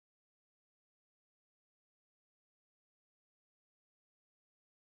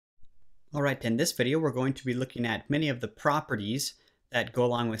Alright, in this video we're going to be looking at many of the properties that go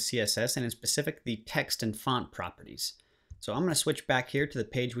along with CSS, and in specific the text and font properties. So I'm going to switch back here to the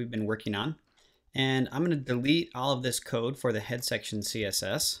page we've been working on, and I'm going to delete all of this code for the head section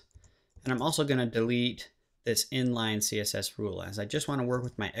CSS, and I'm also going to delete this inline CSS rule as I just want to work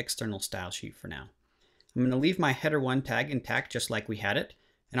with my external style sheet for now. I'm going to leave my header 1 tag intact just like we had it,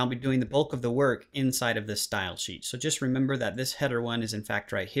 and I'll be doing the bulk of the work inside of this style sheet. So just remember that this header 1 is in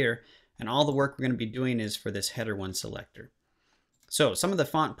fact right here, and all the work we're going to be doing is for this header 1 selector. So some of the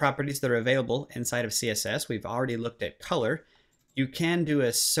font properties that are available inside of CSS, we've already looked at color. You can do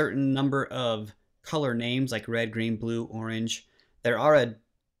a certain number of color names like red, green, blue, orange. There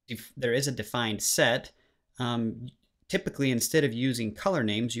is a defined set. Typically, instead of using color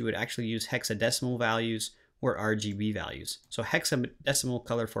names, you would actually use hexadecimal values or RGB values. So hexadecimal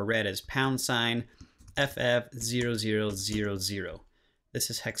color for red is $FF0000. This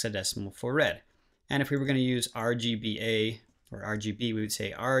is hexadecimal for red. And if we were going to use RGBA or RGB, we would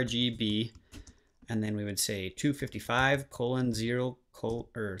say RGB, and then we would say 255 colon 0,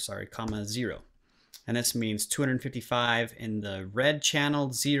 comma 0. And this means 255 in the red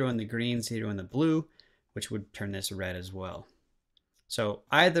channel, 0 in the green, 0 in the blue, which would turn this red as well. So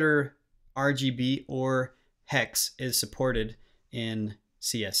either RGB or hex is supported in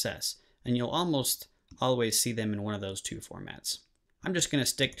CSS, and you'll almost always see them in one of those two formats. I'm just going to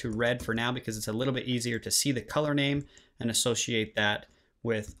stick to red for now because it's a little bit easier to see the color name and associate that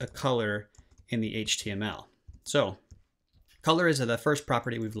with a color in the HTML. So color is the first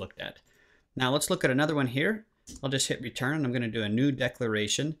property we've looked at. Now let's look at another one here. I'll just hit return and I'm going to do a new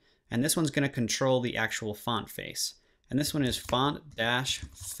declaration, and this one's going to control the actual font face. And this one is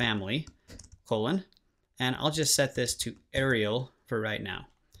FontFamily, and I'll just set this to Arial for right now.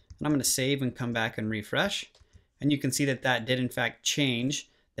 And I'm going to save and come back and refresh. And you can see that that did in fact change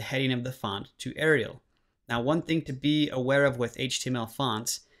the heading of the font to Arial. Now, one thing to be aware of with HTML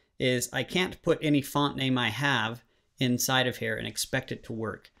fonts is I can't put any font name I have inside of here and expect it to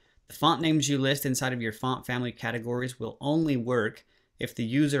work. The font names you list inside of your font family categories will only work if the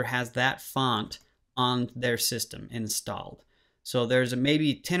user has that font on their system installed. So there's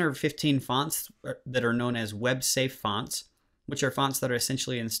maybe 10 or 15 fonts that are known as web-safe fonts, which are fonts that are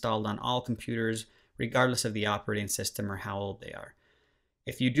essentially installed on all computers regardless of the operating system or how old they are.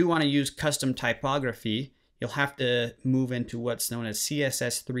 If you do want to use custom typography, you'll have to move into what's known as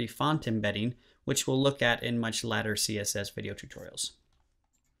CSS3 font embedding, which we'll look at in much later CSS video tutorials.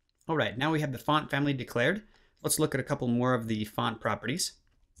 All right, now we have the font family declared. Let's look at a couple more of the font properties.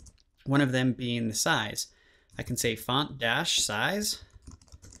 One of them being the size. I can say font-size,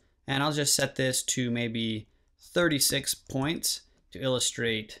 and I'll just set this to maybe 36 points to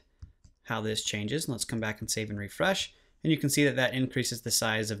illustrate how this changes. Let's come back and save and refresh, and you can see that that increases the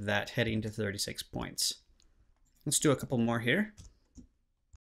size of that heading to 36 points. Let's do a couple more here.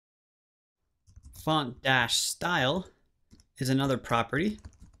 Font-style is another property,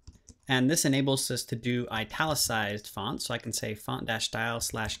 and this enables us to do italicized fonts. So I can say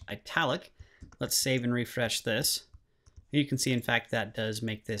font-style/italic. Let's save and refresh this. You can see in fact that does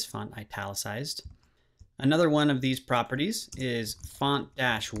make this font italicized. Another one of these properties is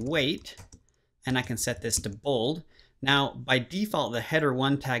font-weight, and I can set this to bold. Now by default the header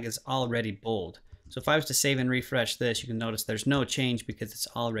 1 tag is already bold. So if I was to save and refresh this, you can notice there's no change because it's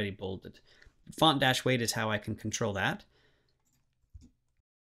already bolded. Font-weight is how I can control that.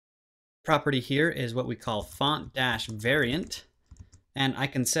 Property here is what we call font-variant, and I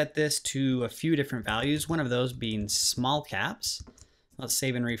can set this to a few different values, one of those being small caps. Let's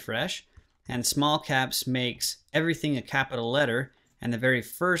save and refresh. And small caps makes everything a capital letter, and the very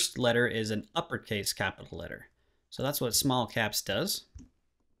first letter is an uppercase capital letter. So that's what small caps does.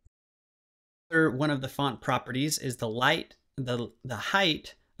 One of the font properties is the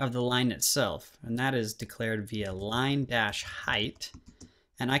height of the line itself, and that is declared via line-height.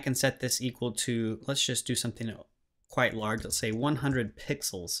 And I can set this equal to, let's just do something quite large, let's say 100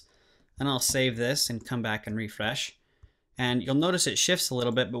 pixels. And I'll save this and come back and refresh. And you'll notice it shifts a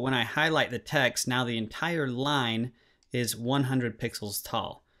little bit, but when I highlight the text, now the entire line is 100 pixels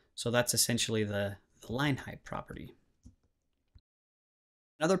tall. So that's essentially the line height property.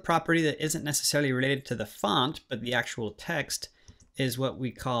 Another property that isn't necessarily related to the font, but the actual text, is what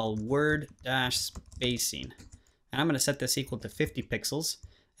we call word-spacing. And I'm going to set this equal to 50 pixels.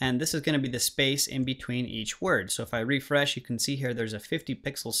 And this is going to be the space in between each word. So if I refresh, you can see here there's a 50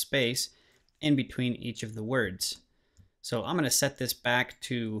 pixel space in between each of the words. So I'm going to set this back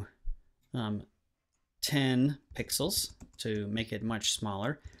to 10 pixels to make it much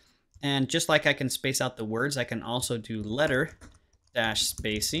smaller. And just like I can space out the words, I can also do letter dash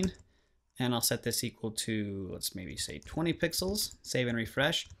spacing. and I'll set this equal to, let's maybe say 20 pixels, save and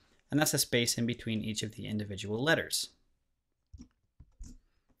refresh, and that's the space in between each of the individual letters.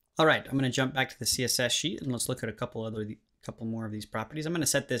 All right, I'm going to jump back to the CSS sheet and let's look at a couple more of these properties. I'm going to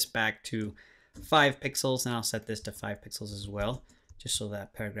set this back to 5 pixels and I'll set this to 5 pixels as well, just so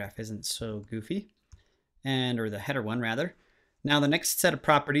that paragraph isn't so goofy, or the header one rather. Now the next set of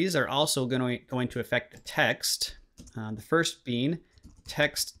properties are also going to affect the text. The first being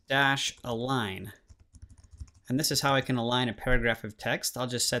text-align. And this is how I can align a paragraph of text. I'll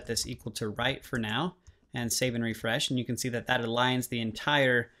just set this equal to right for now and save and refresh. And you can see that that aligns the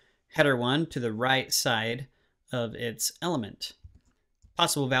entire header one to the right side of its element.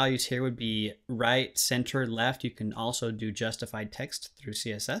 Possible values here would be right, center, left. You can also do justified text through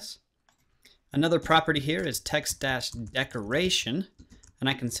CSS. Another property here is text-decoration, and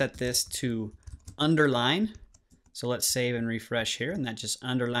I can set this to underline. So let's save and refresh here, and that just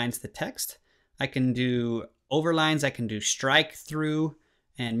underlines the text. I can do overlines, I can do strike through,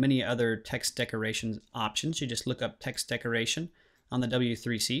 and many other text decoration options. You just look up text decoration on the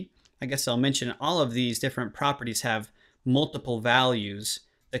W3C. I guess I'll mention all of these different properties have multiple values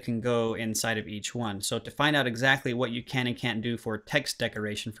that can go inside of each one. So to find out exactly what you can and can't do for text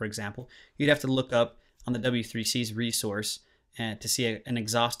decoration, for example, you'd have to look up on the W3C's resource to see an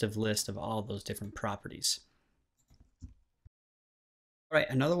exhaustive list of all those different properties. All right,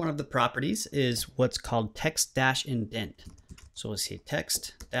 another one of the properties is what's called text-indent. So we'll see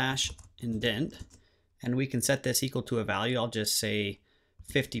text-indent, and we can set this equal to a value. I'll just say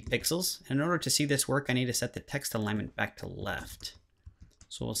 50 pixels. And in order to see this work, I need to set the text alignment back to left.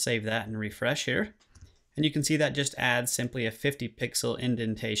 So we'll save that and refresh here. And you can see that just adds simply a 50 pixel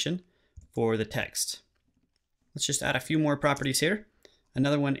indentation for the text. Let's just add a few more properties here.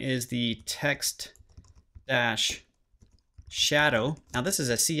 Another one is the text-shadow. Now this is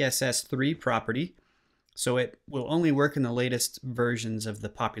a CSS 3 property, so it will only work in the latest versions of the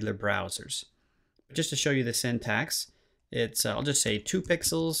popular browsers. But just to show you the syntax, it's I'll just say 2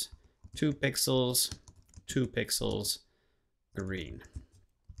 pixels, 2 pixels, 2 pixels, green.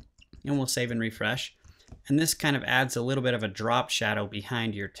 And we'll save and refresh. And this kind of adds a little bit of a drop shadow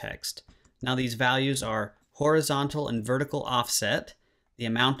behind your text. Now these values are horizontal and vertical offset, the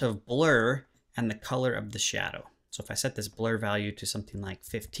amount of blur, and the color of the shadow. So if I set this blur value to something like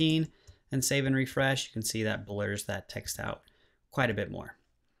 15 and save and refresh, you can see that blurs that text out quite a bit more.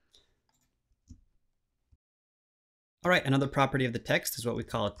 All right, another property of the text is what we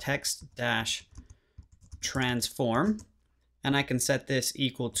call a text-transform. And I can set this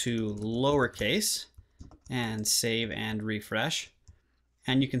equal to lowercase and save and refresh.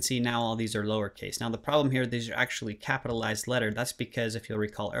 And you can see now all these are lowercase. Now the problem here, these are actually capitalized letter. That's because if you'll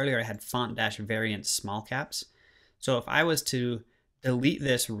recall earlier, I had font-variant small caps. So if I was to delete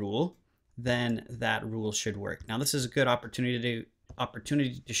this rule, then that rule should work. Now this is a good opportunity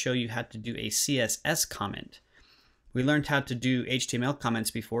to show you how to do a CSS comment. We learned how to do HTML comments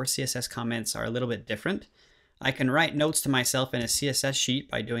before. CSS comments are a little bit different. I can write notes to myself in a CSS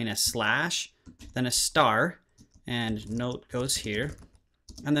sheet by doing a slash, then a star, and note goes here,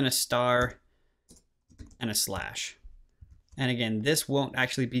 and then a star and a slash. And again, this won't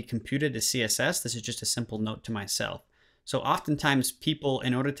actually be computed as CSS. This is just a simple note to myself. So oftentimes people,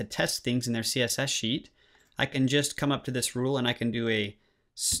 in order to test things in their CSS sheet, I can just come up to this rule and I can do a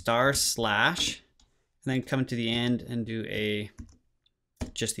star slash, and then come to the end and do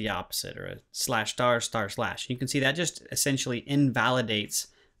just the opposite, or a slash star star slash. You can see that just essentially invalidates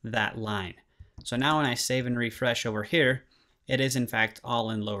that line. So now when I save and refresh over here, it is in fact all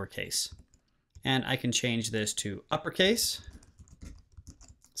in lowercase. And I can change this to uppercase,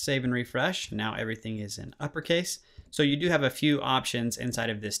 save and refresh. Now everything is in uppercase. So you do have a few options inside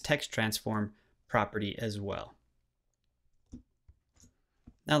of this text transform property as well.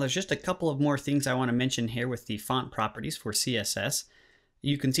 Now there's just a couple of more things I want to mention here with the font properties for CSS.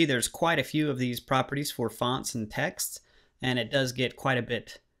 You can see there's quite a few of these properties for fonts and texts, and it does get quite a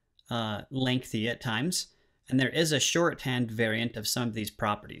bit lengthy at times. And there is a shorthand variant of some of these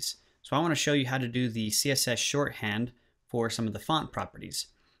properties. So I want to show you how to do the CSS shorthand for some of the font properties.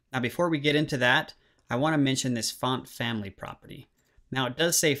 Now before we get into that, I want to mention this FontFamily property. Now it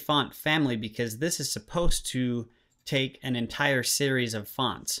does say FontFamily because this is supposed to take an entire series of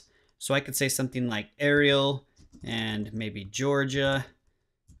fonts. So I could say something like Arial and maybe Georgia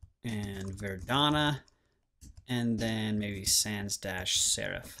and Verdana and then maybe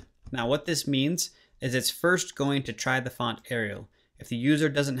sans-serif. Now what this means is it's first going to try the font Arial. If the user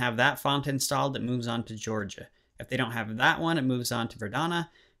doesn't have that font installed, it moves on to Georgia. If they don't have that one, it moves on to Verdana.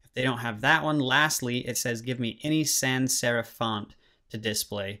 If they don't have that one, lastly, it says give me any sans-serif font to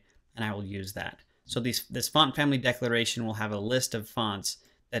display. and I will use that. So this font family declaration will have a list of fonts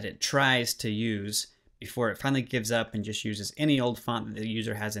that it tries to use before it finally gives up and just uses any old font that the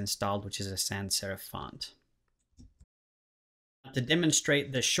user has installed, which is a sans serif font. To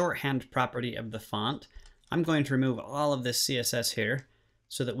demonstrate the shorthand property of the font, I'm going to remove all of this CSS here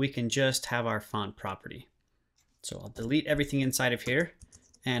so that we can just have our font property. So I'll delete everything inside of here,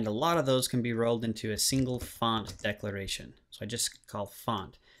 and a lot of those can be rolled into a single font declaration. So I just call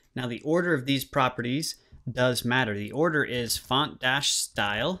font. Now the order of these properties does matter. The order is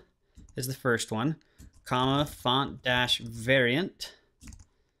font-style is the first one, comma, font-variant,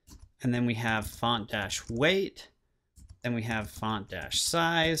 and then we have font-weight, then we have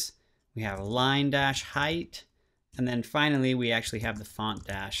font-size, we have line-height, and then finally we actually have the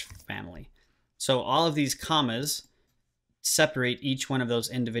font-family. So all of these commas separate each one of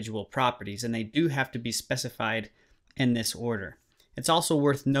those individual properties, and they do have to be specified in this order. It's also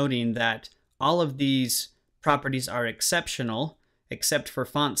worth noting that all of these properties are exceptional except for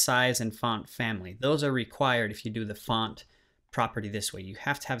font size and font family. Those are required if you do the font property this way. You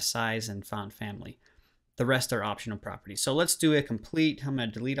have to have size and font family. The rest are optional properties. So let's do a complete, I'm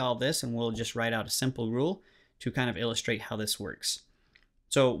going to delete all this and we'll just write out a simple rule to kind of illustrate how this works.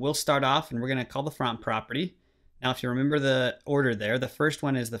 So we'll start off and we're going to call the font property. Now if you remember the order there, the first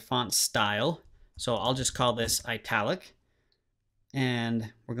one is the font style. So I'll just call this italic.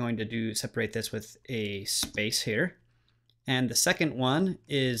 And we're going to separate this with a space here. And the second one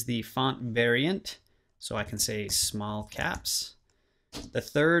is the font variant. So I can say small caps. The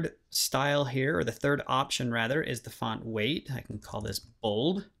third style here, or the third option rather, is the font weight. I can call this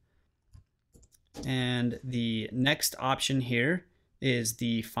bold. And the next option here is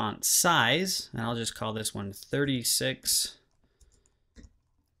the font size. And I'll just call this one 36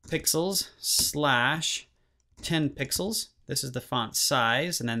 pixels / 10 pixels. This is the font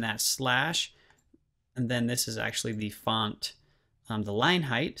size, and then that slash, and then this is actually the font, the line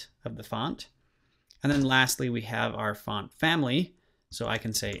height of the font. And then lastly, we have our font family. So I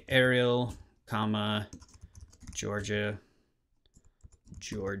can say Arial, comma, Georgia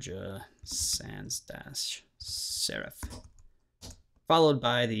sans serif, followed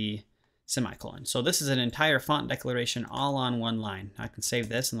by the semicolon. So this is an entire font declaration all on one line. I can save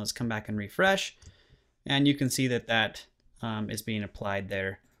this and let's come back and refresh. And you can see that that is being applied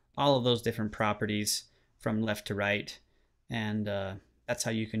there. All of those different properties from left to right. And that's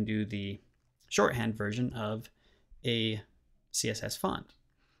how you can do the shorthand version of a CSS font.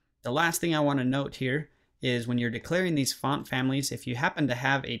 The last thing I want to note here is when you're declaring these font families, if you happen to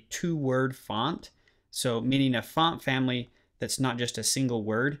have a two-word font, so meaning a font family that's not just a single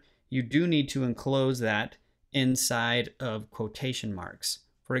word, you do need to enclose that inside of quotation marks.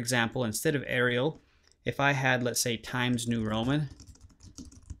 For example, instead of Arial, if I had, let's say, Times New Roman,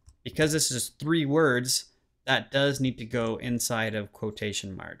 because this is 3 words, that does need to go inside of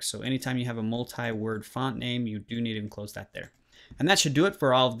quotation marks. So anytime you have a multi-word font name, you do need to enclose that there. And that should do it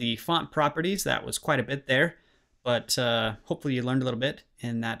for all of the font properties. That was quite a bit there, but hopefully you learned a little bit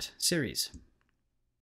in that series.